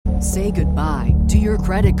Say goodbye to your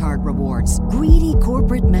credit card rewards. Greedy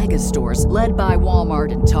corporate mega stores, led by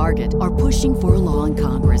Walmart and Target, are pushing for a law in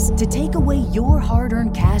Congress to take away your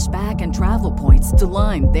hard-earned cash back and travel points to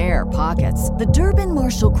line their pockets. The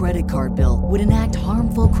Durbin-Marshall credit card bill would enact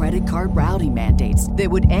harmful credit card routing mandates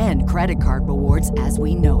that would end credit card rewards as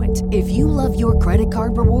we know it. If you love your credit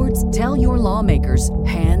card rewards, tell your lawmakers,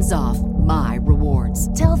 hands off my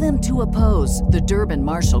rewards. Tell them to oppose the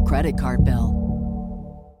Durbin-Marshall credit card bill.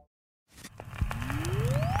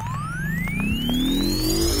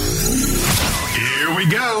 Here we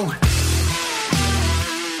go.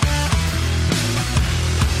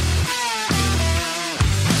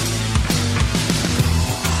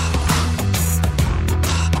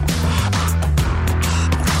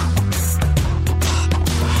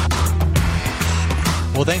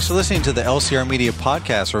 Well, thanks for listening to the LCR Media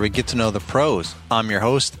Podcast, where we get to know the pros. I'm your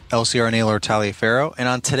host, LCR Naylor Taliaferro, and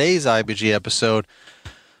on today's IBG episode,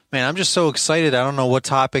 man, I'm just so excited. I don't know what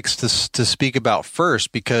topics to speak about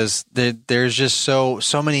first, because there's just so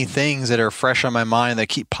many things that are fresh on my mind that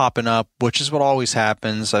keep popping up, which is what always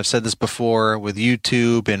happens. I've said this before with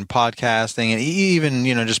YouTube and podcasting, and even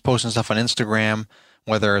just posting stuff on Instagram,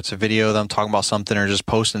 whether it's a video that I'm talking about something or just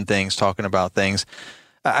posting things, talking about things.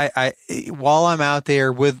 I while I'm out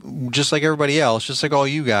there with, just like everybody else, just like all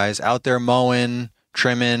you guys out there mowing,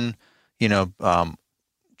 trimming,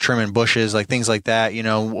 trimming bushes, like things like that,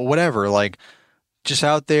 whatever, like just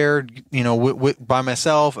out there, by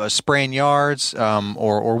myself, spraying yards,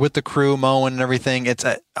 or with the crew mowing and everything.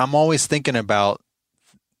 I'm always thinking about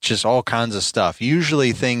just all kinds of stuff.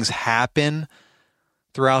 Usually things happen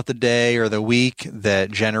throughout the day or the week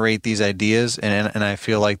that generate these ideas. And I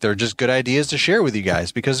feel like they're just good ideas to share with you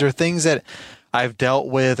guys, because they're things that I've dealt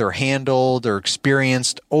with or handled or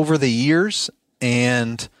experienced over the years.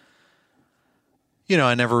 And,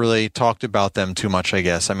 I never really talked about them too much, I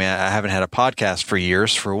guess. I mean, I haven't had a podcast for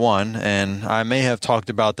years, for one, and I may have talked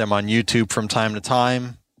about them on YouTube from time to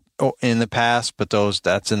time in the past, but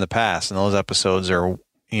that's in the past. And those episodes are,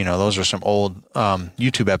 those are some old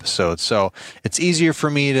YouTube episodes. So it's easier for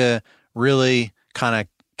me to really kind of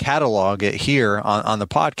catalog it here on the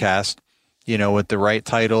podcast, with the right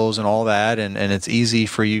titles and all that. And it's easy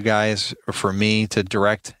for you guys, or for me, to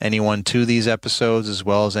direct anyone to these episodes as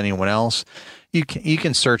well as anyone else. You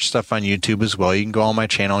can search stuff on YouTube as well. You can go on my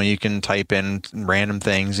channel and you can type in random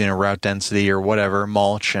things, route density or whatever,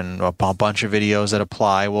 mulch, and a bunch of videos that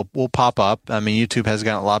apply will pop up. I mean, YouTube has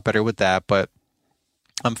gotten a lot better with that, but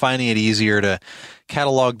I'm finding it easier to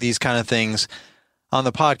catalog these kind of things on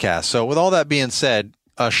the podcast. So with all that being said,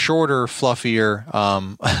 a shorter, less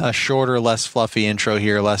fluffy intro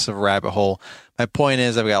here, less of a rabbit hole. My point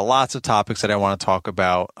is, I've got lots of topics that I want to talk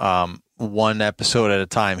about, one episode at a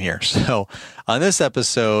time here. So on this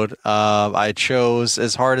episode, I chose,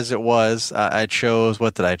 as hard as it was,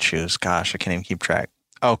 what did I choose? Gosh, I can't even keep track.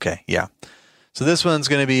 Okay, yeah. So this one's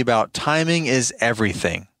going to be about timing is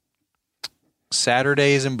everything.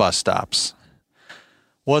 Saturdays and bus stops.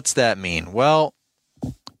 What's that mean? Well,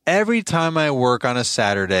 every time I work on a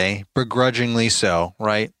Saturday, begrudgingly so,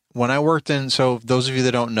 right? When I worked so those of you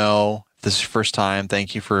that don't know, if this is your first time,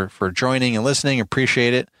 thank you for joining and listening.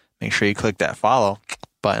 Appreciate it. Make sure you click that follow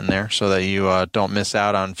button there so that you don't miss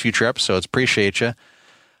out on future episodes. Appreciate you.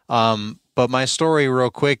 But my story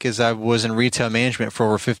real quick is I was in retail management for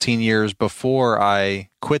over 15 years before I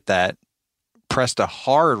quit that, pressed a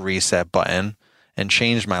hard reset button, and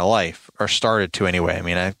changed my life, or started to anyway. I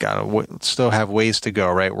mean, I've got still have ways to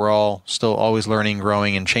go, right? We're all still always learning,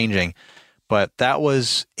 growing, and changing. But that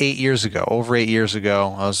was 8 years ago, over 8 years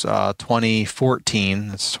ago. I was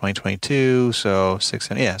 2014. It's 2022, so 6.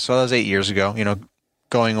 Yeah, so that was 8 years ago.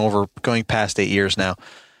 Going past 8 years now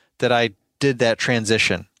that I did that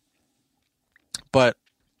transition. But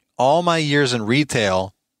all my years in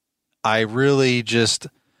retail, I really just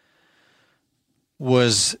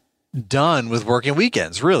was done with working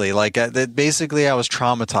weekends, really. Basically, I was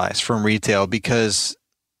traumatized from retail, because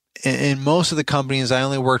in most of the companies, I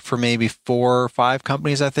only worked for maybe 4 or 5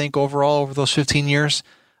 companies, I think, overall over those 15 years.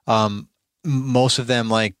 Most of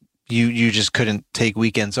them, you just couldn't take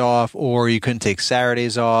weekends off, or you couldn't take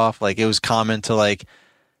Saturdays off. It was common to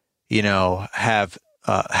have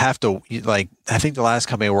to, I think the last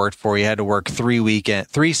company I worked for, you had to work 3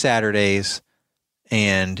 Saturdays,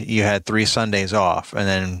 and you had 3 Sundays off, and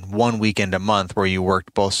then 1 weekend a month where you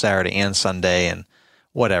worked both Saturday and Sunday, and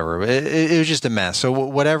whatever. It was just a mess. So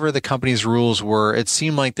whatever the company's rules were, it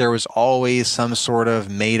seemed like there was always some sort of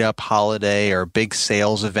made up holiday or big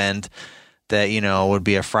sales event that, you know, would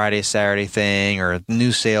be a Friday, Saturday thing, or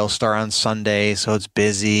new sales start on Sunday, so it's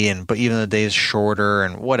busy, but even the day is shorter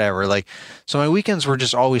and whatever. Like, so my weekends were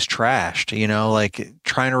just always trashed, you know, like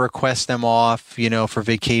trying to request them off, you know, for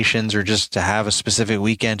vacations or just to have a specific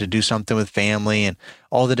weekend to do something with family, and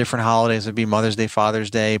all the different holidays. It'd be Mother's Day,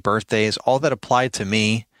 Father's Day, birthdays, all that applied to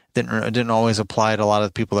me. Didn't always apply to a lot of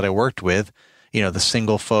the people that I worked with, you know, the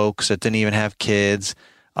single folks that didn't even have kids.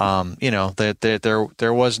 You know,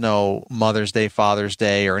 there was no Mother's Day, Father's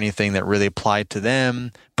Day, or anything that really applied to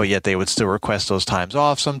them, but yet they would still request those times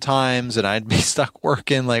off sometimes, and I'd be stuck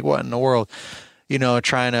working. Like, what in the world, you know,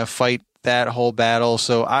 trying to fight that whole battle.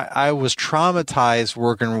 So I was traumatized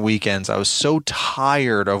working weekends. I was so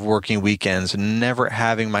tired of working weekends and never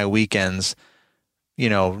having my weekends, you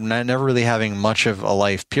know, never really having much of a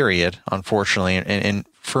life, period, unfortunately. And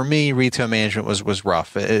for me, retail management was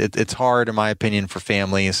rough. It's hard, in my opinion, for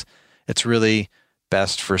families. It's really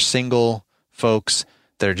best for single folks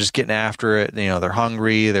that are just getting after it. You know, they're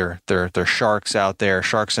hungry. They're sharks out there,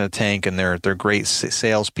 sharks in a tank, and they're great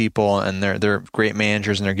salespeople, and they're great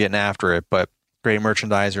managers, and they're getting after it. But great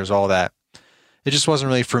merchandisers, all that. It just wasn't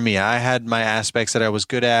really for me. I had my aspects that I was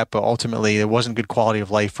good at, but ultimately it wasn't good quality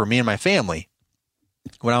of life for me and my family.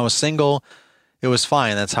 When I was single, it was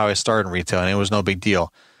fine. That's how I started in retail, and it was no big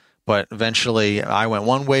deal. But eventually I went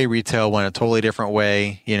one way, retail went a totally different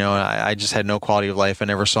way. You know, I just had no quality of life. I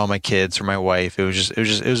never saw my kids or my wife. It was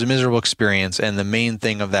a miserable experience. And the main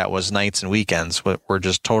thing of that was nights and weekends were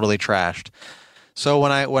just totally trashed. So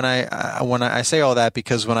when I say all that,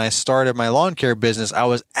 because when I started my lawn care business, I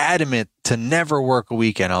was adamant to never work a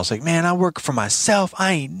weekend. I was like, man, I work for myself.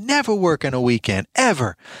 I ain't never working a weekend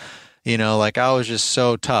ever. You know, like I was just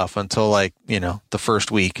so tough until, like, you know, the first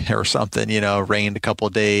week or something, you know, rained a couple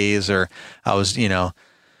of days, or I was, you know,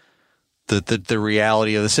 the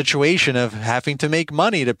reality of the situation of having to make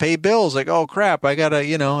money to pay bills. Like, oh crap, I gotta,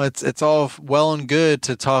 you know, it's all well and good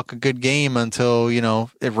to talk a good game until, you know,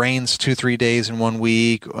 it rains 2-3 days in 1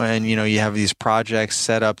 week, and, you know, you have these projects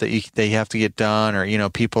set up that you have to get done, or, you know,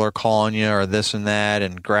 people are calling you, or this and that,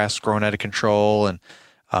 and grass growing out of control, and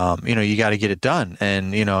you know, you got to get it done,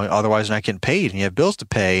 and, you know, otherwise you're not getting paid, and you have bills to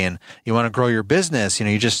pay, and you want to grow your business. You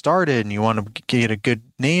know, you just started, and you want to get a good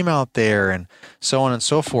name out there, and so on and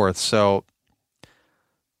so forth. So,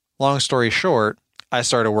 long story short, I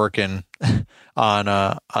started working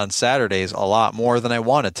on Saturdays a lot more than I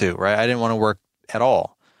wanted to. Right, I didn't want to work at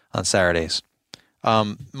all on Saturdays.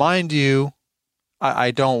 Mind you,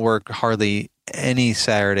 I don't work hardly any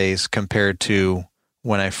Saturdays compared to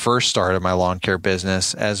when I first started my lawn care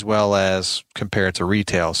business, as well as compared to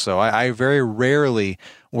retail. So I very rarely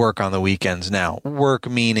work on the weekends now. Work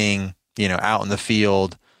meaning, you know, out in the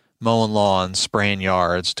field, mowing lawns, spraying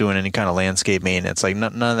yards, doing any kind of landscape maintenance, like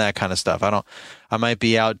none of that kind of stuff. I might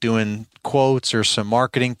be out doing quotes or some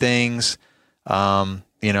marketing things,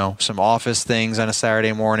 you know, some office things on a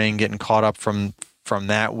Saturday morning, getting caught up from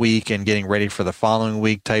that week and getting ready for the following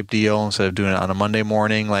week type deal, instead of doing it on a Monday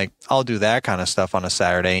morning. Like, I'll do that kind of stuff on a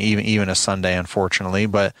Saturday, even a Sunday, unfortunately.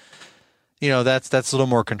 But, you know, that's a little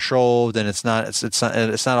more controlled, and it's not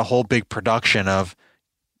a whole big production of,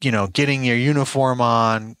 you know, getting your uniform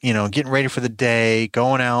on, you know, getting ready for the day,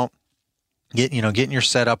 going out, getting your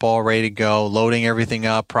setup all ready to go, loading everything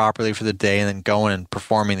up properly for the day, and then going and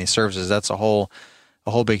performing these services. That's a whole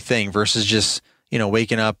big thing, versus just, you know,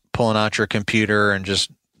 waking up, pulling out your computer and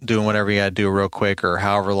just doing whatever you got to do real quick, or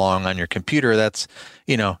however long on your computer. That's,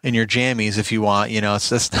 you know, in your jammies if you want, you know, it's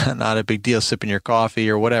just not a big deal, sipping your coffee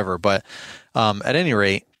or whatever. But at any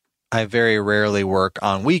rate, I very rarely work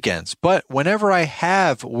on weekends. But whenever I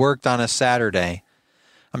have worked on a Saturday,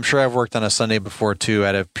 I'm sure I've worked on a Sunday before too,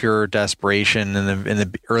 out of pure desperation in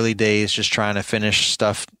the early days, just trying to finish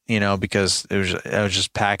stuff, you know, because I was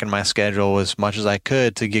just packing my schedule as much as I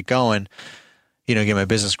could to get going, you know, get my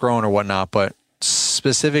business growing or whatnot. But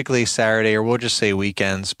specifically Saturday, or we'll just say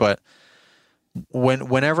weekends. But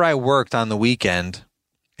whenever I worked on the weekend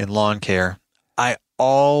in lawn care, I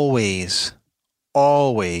always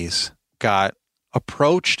got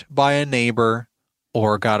approached by a neighbor,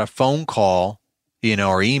 or got a phone call, you know,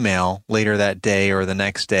 or email later that day or the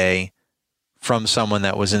next day from someone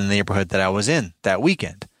that was in the neighborhood that I was in that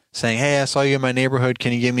weekend, saying, hey, I saw you in my neighborhood.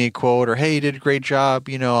 Can you give me a quote? Or, hey, you did a great job,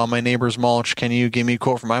 you know, on my neighbor's mulch. Can you give me a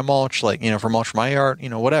quote for my mulch? Like, you know, for mulch for my yard, you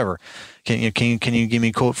know, whatever. Can you give me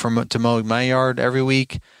a quote to mow my yard every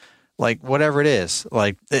week? Like, whatever it is.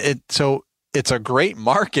 Like, so it's a great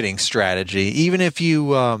marketing strategy. Even if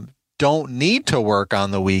you don't need to work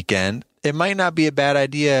on the weekend, it might not be a bad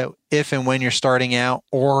idea if and when you're starting out,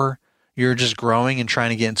 or you're just growing and trying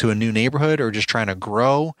to get into a new neighborhood, or just trying to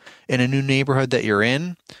grow in a new neighborhood that you're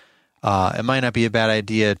in. it might not be a bad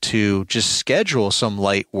idea to just schedule some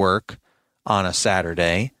light work on a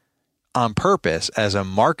Saturday on purpose as a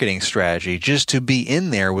marketing strategy, just to be in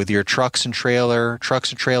there with your trucks and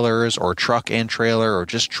trailers, or truck and trailer, or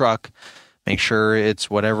just truck. Make sure it's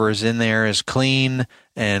whatever is in there is clean,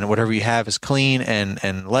 and whatever you have is clean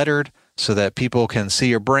and lettered, so that people can see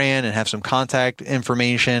your brand and have some contact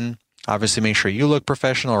information. Obviously, make sure you look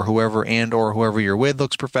professional, or whoever you're with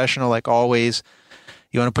looks professional, like always.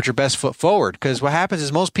 You want to put your best foot forward, because what happens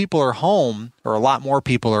is most people are home, or a lot more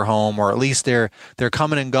people are home, or at least they're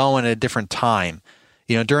coming and going at a different time.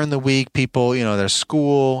 During the week, people, there's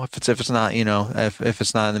school, if it's not, if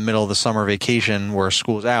it's not in the middle of the summer vacation where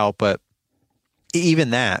school's out, but even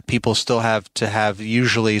that, people still have to have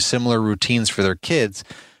usually similar routines for their kids,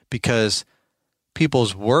 because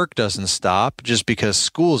people's work doesn't stop just because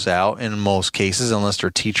school's out in most cases, unless they're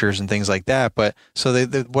teachers and things like that. But so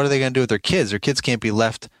what are they going to do with their kids? Their kids can't be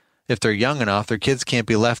left, if they're young enough, their kids can't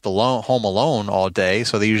be left home alone all day.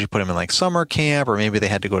 So they usually put them in like summer camp, or maybe they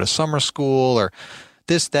had to go to summer school, or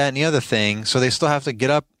this, that, and the other thing. So they still have to get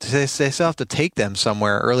up. They still have to take them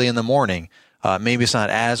somewhere early in the morning. Maybe it's not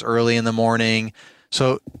as early in the morning.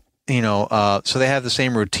 So, so they have the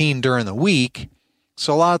same routine during the week.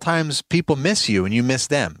 So a lot of times people miss you and you miss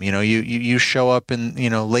them. You show up in,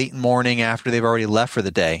 late morning after they've already left for the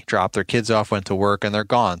day, dropped their kids off, went to work, and they're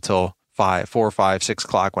gone till 4, 5, 6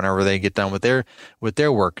 o'clock whenever they get done with their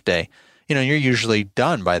work day. You're usually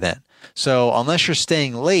done by then. So unless you're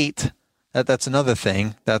staying late, that's another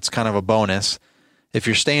thing. That's kind of a bonus. If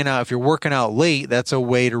you're working out late, that's a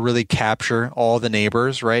way to really capture all the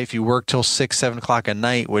neighbors, right? If you work till 6, 7 o'clock at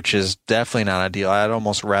night, which is definitely not ideal. I'd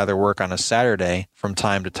almost rather work on a Saturday from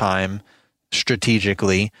time to time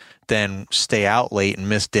strategically than stay out late and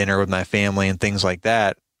miss dinner with my family and things like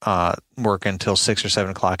that, working until 6 or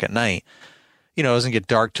 7 o'clock at night. It doesn't get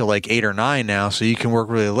dark till like 8 or 9 now, so you can work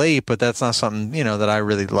really late, but that's not something, that I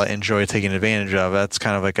really enjoy taking advantage of. That's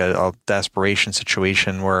kind of like a desperation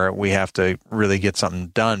situation where we have to really get something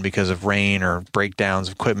done because of rain or breakdowns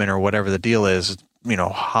of equipment or whatever the deal is.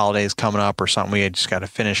 Holidays coming up or something, we just got to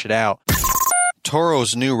finish it out.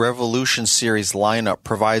 Toro's new Revolution Series lineup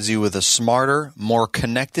provides you with a smarter, more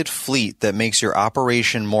connected fleet that makes your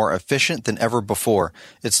operation more efficient than ever before.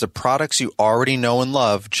 It's the products you already know and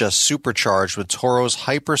love, just supercharged with Toro's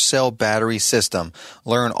HyperCell battery system.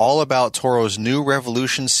 Learn all about Toro's new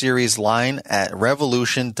Revolution Series line at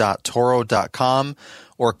revolution.toro.com,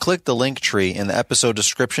 or click the link tree in the episode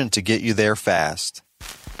description to get you there fast.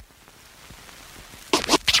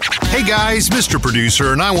 Hey guys, Mr.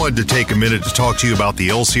 Producer, and I wanted to take a minute to talk to you about the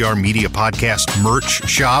LCR Media Podcast merch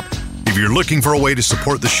shop. If you're looking for a way to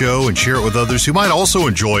support the show and share it with others who might also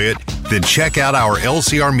enjoy it, then check out our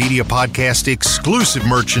LCR Media Podcast exclusive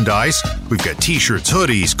merchandise. We've got t-shirts,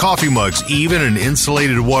 hoodies, coffee mugs, even an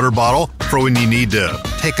insulated water bottle for when you need to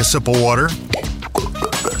take a sip of water.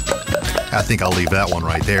 I think I'll leave that one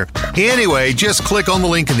right there. Anyway, just click on the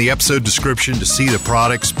link in the episode description to see the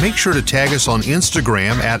products. Make sure to tag us on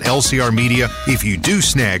Instagram at LCR Media if you do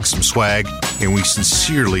snag some swag. And we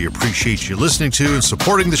sincerely appreciate you listening to and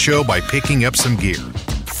supporting the show by picking up some gear.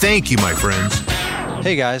 Thank you, my friends.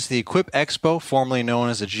 Hey guys, the Equip Expo, formerly known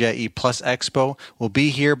as the GIE Plus Expo, will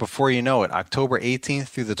be here before you know it, October 18th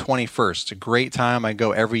through the 21st. It's a great time. I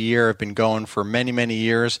go every year. I've been going for many, many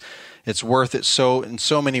years. It's worth it in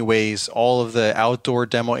so many ways. All of the outdoor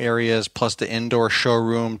demo areas plus the indoor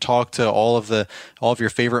showroom. Talk to all of your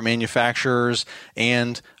favorite manufacturers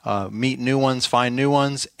and meet new ones, find new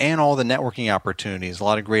ones, and all the networking opportunities. A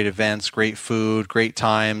lot of great events, great food, great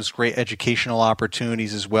times, great educational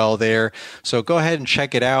opportunities as well there. So go ahead and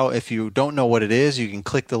check it out. If you don't know what it is, you can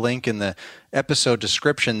click the link in the episode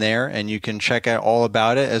description there, and you can check out all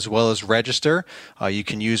about it as well as register. You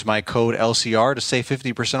can use my code LCR to save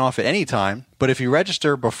 50% off at any time. But if you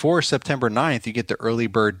register before September 9th, you get the early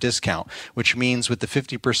bird discount, which means with the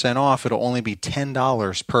 50% off, it'll only be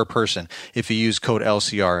 $10 per person if you use code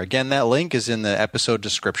LCR. Again, that link is in the episode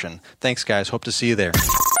description. Thanks, guys. Hope to see you there.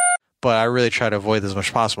 But I really try to avoid this as much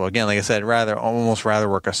as possible. Again, like I said, almost rather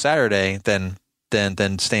work a Saturday than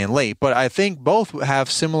staying late. But I think both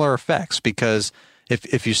have similar effects, because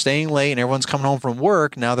if you're staying late and everyone's coming home from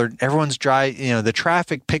work, now everyone's driving, the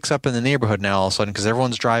traffic picks up in the neighborhood now all of a sudden because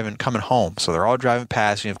everyone's coming home. So they're all driving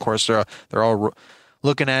past you. Of course, they're all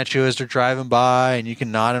looking at you as they're driving by, and you can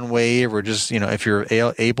nod and wave, or just, if you're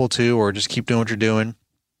able to, or just keep doing what you're doing.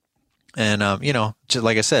 And, just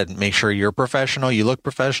like I said, make sure you're professional, you look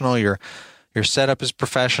professional, your setup is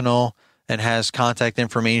professional and has contact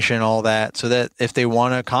information, all that, so that if they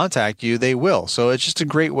want to contact you, they will. So it's just a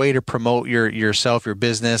great way to promote yourself, your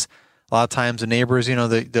business. A lot of times the neighbors,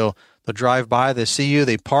 they'll They'll drive by, they see you,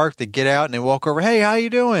 they park, they get out, and they walk over. Hey, how you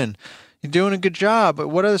doing? You're doing a good job. But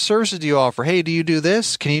what other services do you offer? Hey, do you do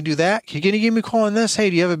this? Can you do that? Can you give me a call on this? Hey,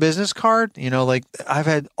 do you have a business card? Like I've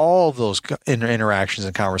had all of those interactions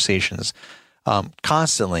and conversations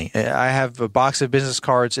constantly. I have a box of business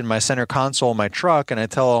cards in my center console in my truck, and I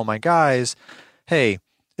tell all my guys, hey,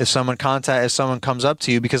 if someone comes up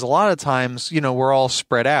to you, because a lot of times, we're all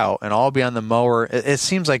spread out and I'll be on the mower. It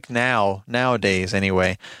seems like nowadays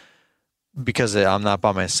anyway, because I'm not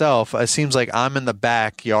by myself, it seems like I'm in the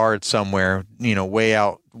backyard somewhere, way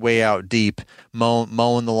out deep,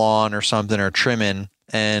 mowing the lawn or something, or trimming.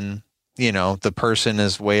 And, the person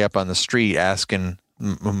is way up on the street asking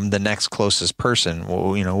the next closest person,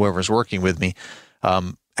 whoever's working with me,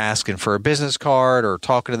 asking for a business card or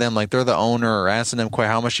talking to them like they're the owner, or asking them,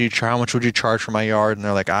 how much would you charge for my yard? And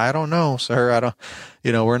they're like, I don't know, sir. I don't,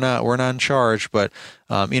 we're not in charge. But,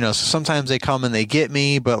 so sometimes they come and they get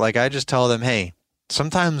me, but like, I just tell them, hey,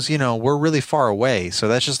 sometimes, we're really far away. So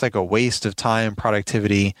that's just like a waste of time,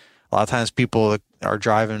 productivity. A lot of times people are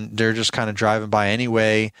driving, they're just kind of driving by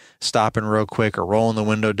anyway, stopping real quick or rolling the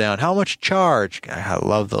window down. How much you charge? I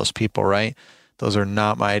love those people, right? Those are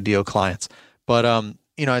not my ideal clients. But,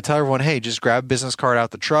 I tell everyone, hey, just grab a business card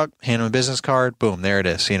out the truck, hand them a business card, boom, there it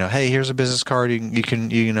is. Hey, here's a business card. You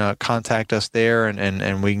can contact us there,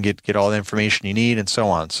 and we can get all the information you need, and so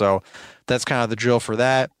on. So that's kind of the drill for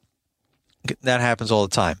that. That happens all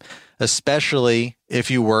the time, especially if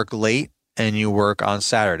you work late and you work on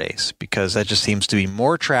Saturdays, because that just seems to be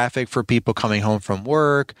more traffic for people coming home from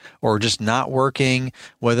work or just not working,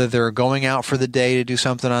 whether they're going out for the day to do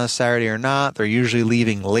something on a Saturday or not. They're usually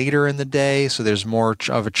leaving later in the day, so there's more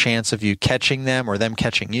of a chance of you catching them or them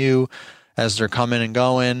catching you as they're coming and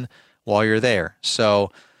going while you're there.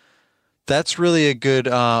 So that's really a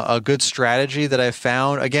good strategy that I've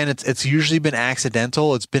found. Again, it's usually been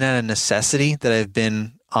accidental. It's been out of necessity that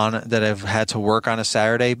I've had to work on a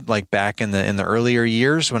Saturday, like back in the earlier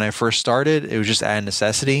years when I first started. It was just out of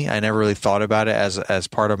necessity. I never really thought about it as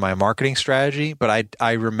part of my marketing strategy. But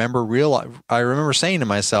I remember saying to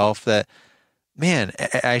myself that, man,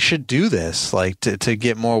 I should do this, like to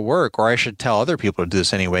get more work, or I should tell other people to do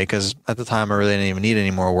this anyway, because at the time I really didn't even need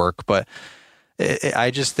any more work. But I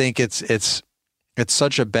just think it's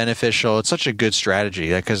such a good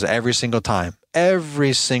strategy, because every single time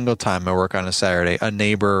I work on a Saturday, a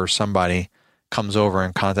neighbor or somebody comes over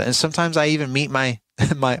and contact, and sometimes I even meet my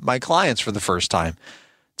clients for the first time.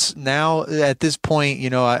 Now at this point,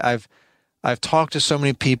 I've talked to so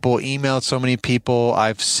many people, emailed so many people,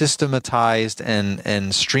 I've systematized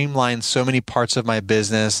and streamlined so many parts of my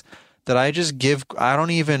business that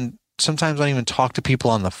sometimes I don't even talk to people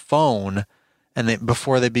on the phone. And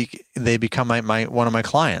before they become one of my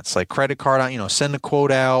clients, like credit card on, send a quote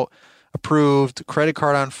out, approved, credit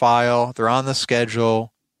card on file, they're on the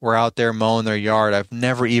schedule, we're out there mowing their yard. I've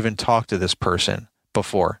never even talked to this person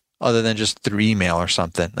before, other than just through email or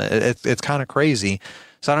something. It's kind of crazy.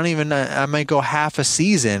 So I might go half a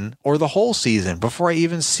season or the whole season before I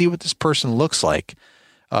even see what this person looks like.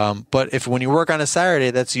 But when you work on a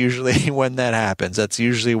Saturday, that's usually when that happens. That's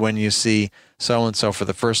usually when you see so-and-so for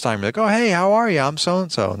the first time. You're like, oh, hey, how are you? I'm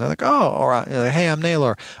so-and-so. And they're like, oh, all right. You're like, hey, I'm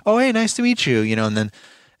Naylor. Oh, hey, nice to meet you.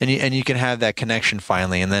 And you can have that connection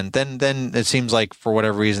finally. And then it seems like for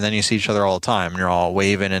whatever reason, then you see each other all the time and you're all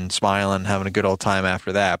waving and smiling, having a good old time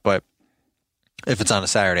after that. But if it's on a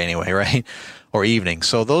Saturday anyway, right? Or evening.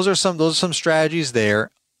 So those are some strategies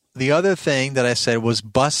there. The other thing that I said was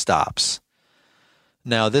bus stops.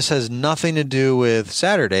 Now, this has nothing to do with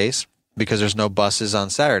Saturdays because there's no buses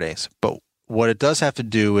on Saturdays. But what it does have to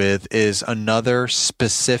do with is another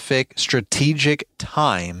specific strategic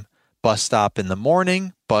time: bus stop in the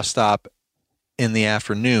morning, bus stop in the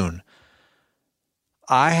afternoon.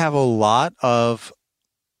 I have a lot of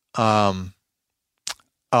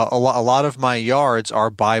a lot of my yards are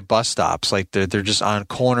by bus stops. Like they're just on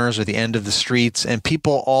corners or the end of the streets, and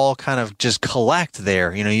people all kind of just collect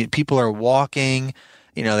there. People are walking.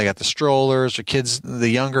 They got the strollers, or kids, the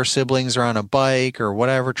younger siblings are on a bike or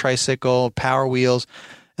whatever, tricycle, Power Wheels,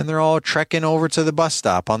 and they're all trekking over to the bus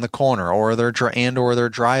stop on the corner, or they're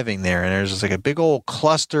driving there. And there's just like a big old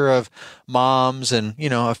cluster of moms and,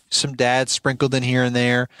 some dads sprinkled in here and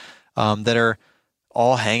there, that are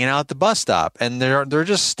all hanging out at the bus stop, and they're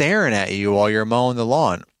just staring at you while you're mowing the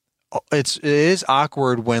lawn. It is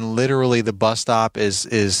awkward when literally the bus stop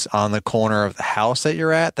is on the corner of the house that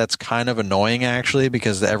you're at. That's kind of annoying, actually,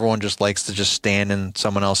 because everyone just likes to just stand in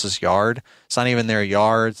someone else's yard. It's not even their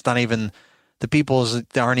yard. It's not even the people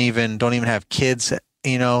don't even have kids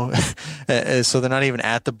you know, so they're not even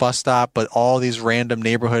at the bus stop, but all these random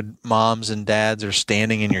neighborhood moms and dads are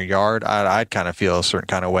standing in your yard. I'd kind of feel a certain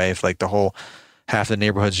kind of way if like the whole half the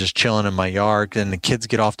neighborhood's just chilling in my yard, and the kids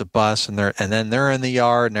get off the bus and then they're in the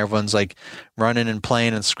yard and everyone's like running and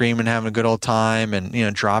playing and screaming, having a good old time, and, you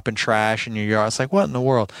know, dropping trash in your yard. It's like, what in the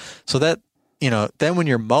world? So that, you know, then when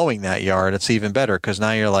you're mowing that yard, it's even better, because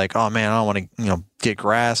now you're like, oh man, I don't want to, you know, get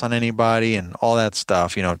grass on anybody and all that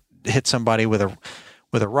stuff, you know, hit somebody with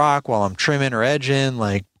a rock while I'm trimming or edging.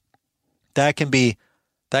 Like that can be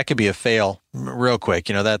a fail real quick.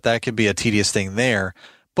 You know, that could be a tedious thing there.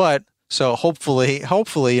 But so hopefully,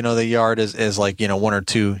 you know, the yard is like, you know, 1 or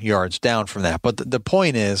 2 yards down from that. But the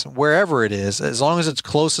point is, wherever it is, as long as it's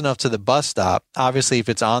close enough to the bus stop, obviously if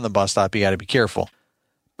it's on the bus stop, you got to be careful.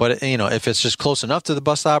 But, you know, if it's just close enough to the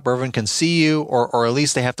bus stop where everyone can see you, or at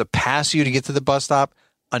least they have to pass you to get to the bus stop,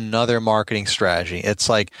 another marketing strategy. It's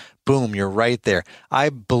like, boom, you're right there. I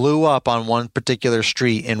blew up on one particular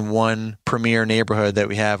street in one premier neighborhood that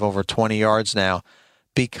we have over 20 yards now,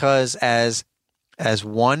 because as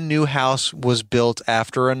one new house was built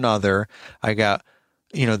after another, I got,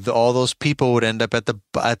 you know, all those people would end up at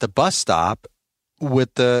the bus stop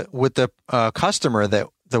with the customer, that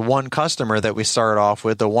the one customer that we started off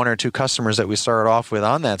with, the 1 or 2 customers that we started off with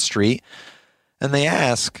on that street, and they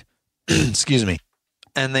ask, excuse me,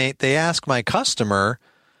 and they ask my customer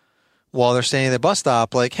while they're standing at the bus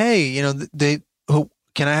stop, like, hey, you know,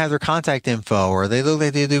 can I have their contact info? Or they look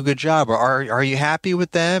like they do a good job, or are you happy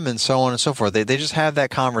with them? And so on and so forth. They just have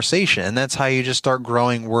that conversation, and that's how you just start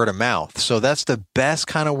growing word of mouth. So that's the best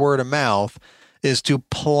kind of word of mouth, is to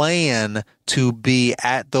plan to be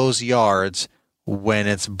at those yards when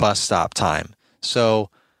it's bus stop time. So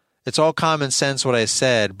it's all common sense what I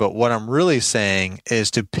said, but what I'm really saying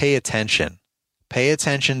is to pay attention. Pay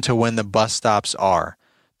attention to when the bus stops are.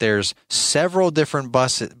 There's several different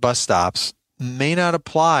bus stops. May not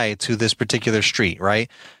apply to this particular street, right?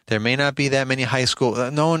 There may not be that many high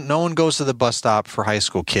school. No one goes to the bus stop for high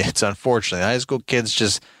school kids, unfortunately. High school kids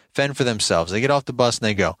just fend for themselves. They get off the bus and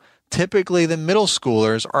they go. Typically, the middle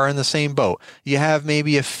schoolers are in the same boat. You have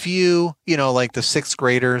maybe a few, you know, like the 6th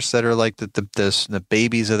graders that are like the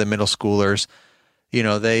babies of the middle schoolers. You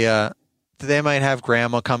know, they might have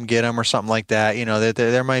grandma come get them or something like that. You know,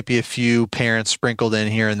 there might be a few parents sprinkled in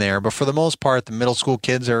here and there, but for the most part, the middle school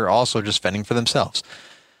kids are also just fending for themselves.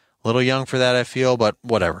 A little young for that, I feel, but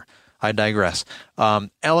whatever. I digress.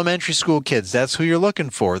 Elementary school kids, that's who you're looking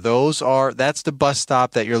for. That's the bus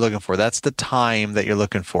stop that you're looking for. That's the time that you're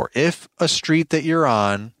looking for. If a street that you're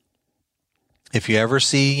on, if you ever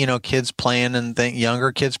see, you know, kids playing and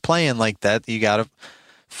younger kids playing like that, you got to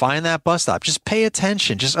find that bus stop. Just pay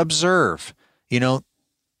attention. Just observe. You know,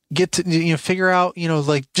 get to, you know, figure out, you know,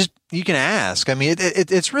 like, just, you can ask. I mean,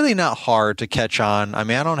 it's really not hard to catch on. I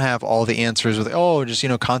mean, I don't have all the answers with, just, you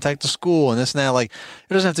know, contact the school and this and that. Like,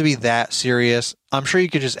 it doesn't have to be that serious. I'm sure you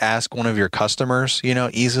could just ask one of your customers, you know,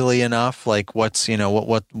 easily enough. Like, what's, you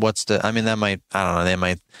know, what's the, I mean, that might, I don't know, they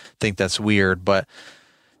might think that's weird, but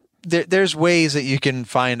there's ways that you can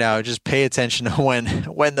find out. Just pay attention to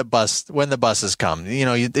when the buses come. You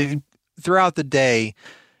know, throughout the day,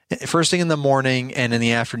 first thing in the morning and in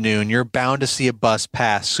the afternoon, you're bound to see a bus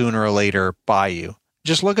pass sooner or later by you.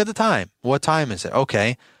 Just look at the time. What time is it?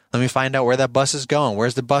 Okay, let me find out where that bus is going.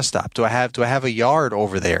 Where's the bus stop? Do I have a yard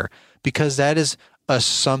over there? Because that is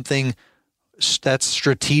something that's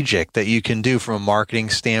strategic that you can do from a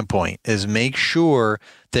marketing standpoint, is make sure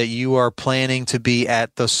that you are planning to be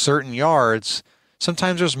at the certain yards.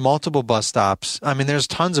 Sometimes there's multiple bus stops. I mean, there's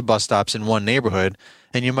tons of bus stops in one neighborhood,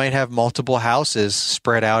 and you might have multiple houses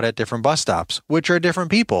spread out at different bus stops, which are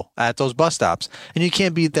different people at those bus stops. And you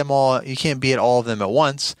can't be them all. You can't be at all of them at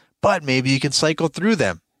once, but maybe you can cycle through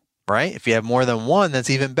them, right? If you have more than one, that's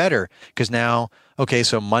even better. Because now, okay,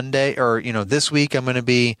 so Monday, or, you know, this week I'm going to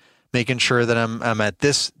be making sure that I'm at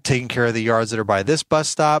this, taking care of the yards that are by this bus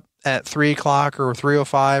stop at 3:00 or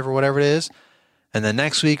 3:05 or whatever it is. And then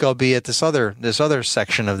next week I'll be at this other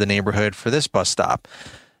section of the neighborhood for this bus stop.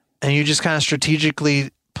 And you just kind of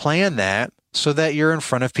strategically plan that so that you're in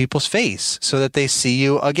front of people's face, so that they see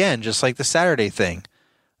you again, just like the Saturday thing.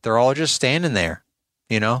 They're all just standing there,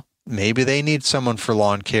 you know. Maybe they need someone for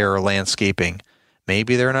lawn care or landscaping.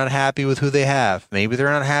 Maybe they're not happy with who they have. Maybe they're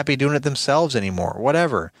not happy doing it themselves anymore,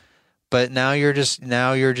 whatever. But now you're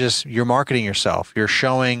marketing yourself. You're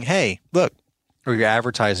showing, hey, look, or you're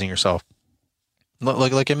advertising yourself.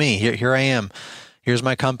 Look at me. Here I am. Here's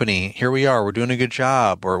my company. Here we are. We're doing a good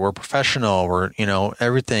job. We're professional. We're, you know,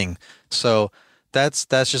 everything. So that's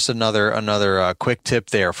just another quick tip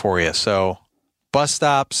there for you. So bus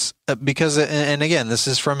stops, because, and again, this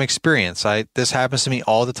is from experience. This happens to me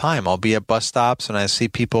all the time. I'll be at bus stops and I see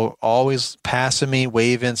people always passing me,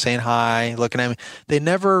 waving, saying hi, looking at me. They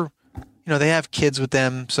never, they have kids with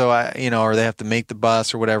them, so or they have to make the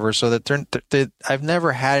bus or whatever. So that I've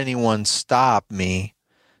never had anyone stop me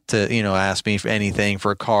to, ask me for anything,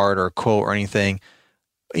 for a card or a quote or anything,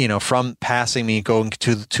 from passing me, going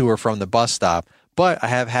to or from the bus stop. But I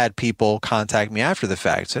have had people contact me after the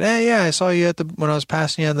fact, said, "Hey, yeah, I saw you when I was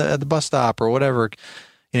passing you at the bus stop or whatever.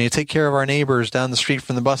 You take care of our neighbors down the street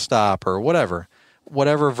from the bus stop or whatever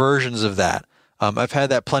versions of that." I've had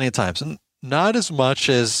that plenty of times, and not as much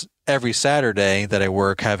as every Saturday that I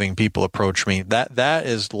work having people approach me. That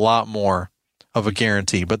is a lot more of a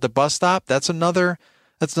guarantee. But the bus stop, that's another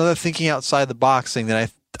thinking outside the box thing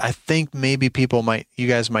that I think maybe you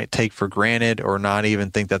guys might take for granted or not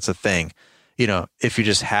even think that's a thing. If you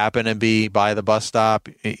just happen to be by the bus stop,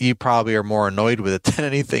 you probably are more annoyed with it than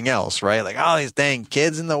anything else, right? Like, oh, these dang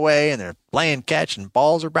kids in the way and they're playing catch and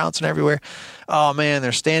balls are bouncing everywhere. Oh man,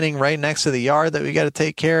 they're standing right next to the yard that we got to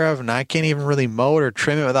take care of, and I can't even really mow it or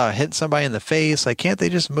trim it without hitting somebody in the face. Like, can't they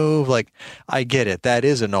just move? Like, I get it. That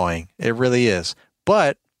is annoying. It really is.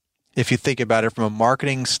 But if you think about it from a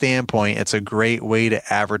marketing standpoint, it's a great way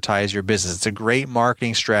to advertise your business. It's a great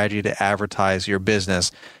marketing strategy to advertise your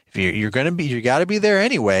business. If you got to be there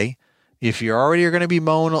anyway. If you already are going to be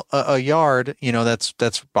mowing a yard,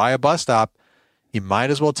 that's by a bus stop, you might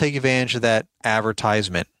as well take advantage of that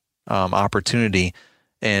advertisement opportunity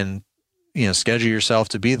and, schedule yourself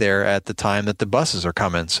to be there at the time that the buses are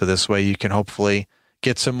coming. So this way you can hopefully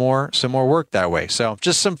get some more work that way. So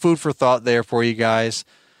just some food for thought there for you guys.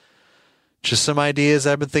 Just some ideas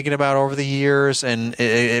I've been thinking about over the years, and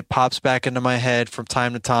it pops back into my head from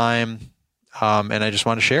time to time. And I just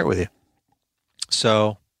want to share it with you.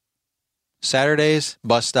 So Saturdays,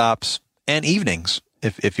 bus stops, and evenings,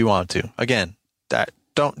 if you want to. Again,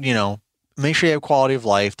 make sure you have quality of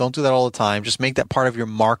life. Don't do that all the time. Just make that part of your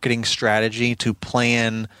marketing strategy to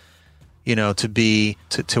plan,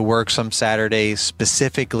 to work some Saturdays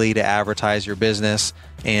specifically to advertise your business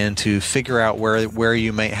and to figure out where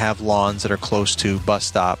you might have lawns that are close to bus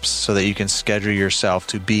stops so that you can schedule yourself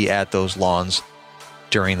to be at those lawns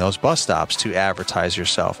during those bus stops to advertise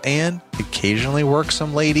yourself, and occasionally work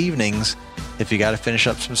some late evenings if you got to finish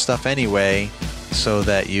up some stuff anyway so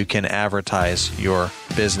that you can advertise your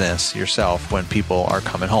business yourself when people are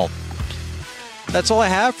coming home. That's all I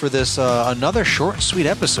have for this another short and sweet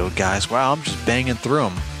episode, guys. Wow, I'm just banging through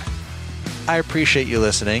them. I appreciate you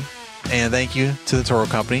listening, and thank you to the Toro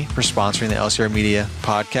Company for sponsoring the LCR Media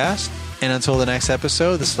podcast. And until the next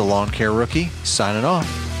episode, this is the Lawn Care Rookie signing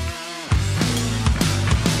off.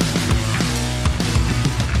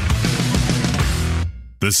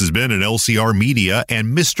 This has been an LCR Media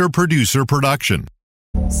and Mr. Producer production.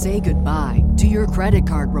 Say goodbye to your credit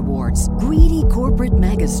card rewards. Greedy corporate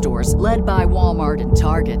mega stores, led by Walmart and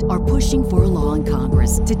Target, are pushing for a law in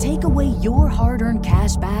Congress to take away your hard-earned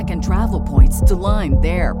cash back and travel points to line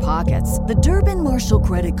their pockets. The Durbin-Marshall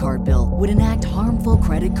credit card bill would enact harmful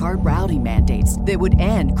credit card routing mandates that would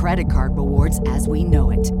end credit card rewards as we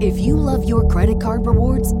know it. If you love your credit card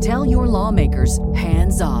rewards, tell your lawmakers,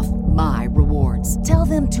 hands off my rewards. Tell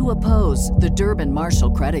them to oppose the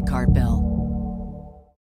Durbin-Marshall credit card bill.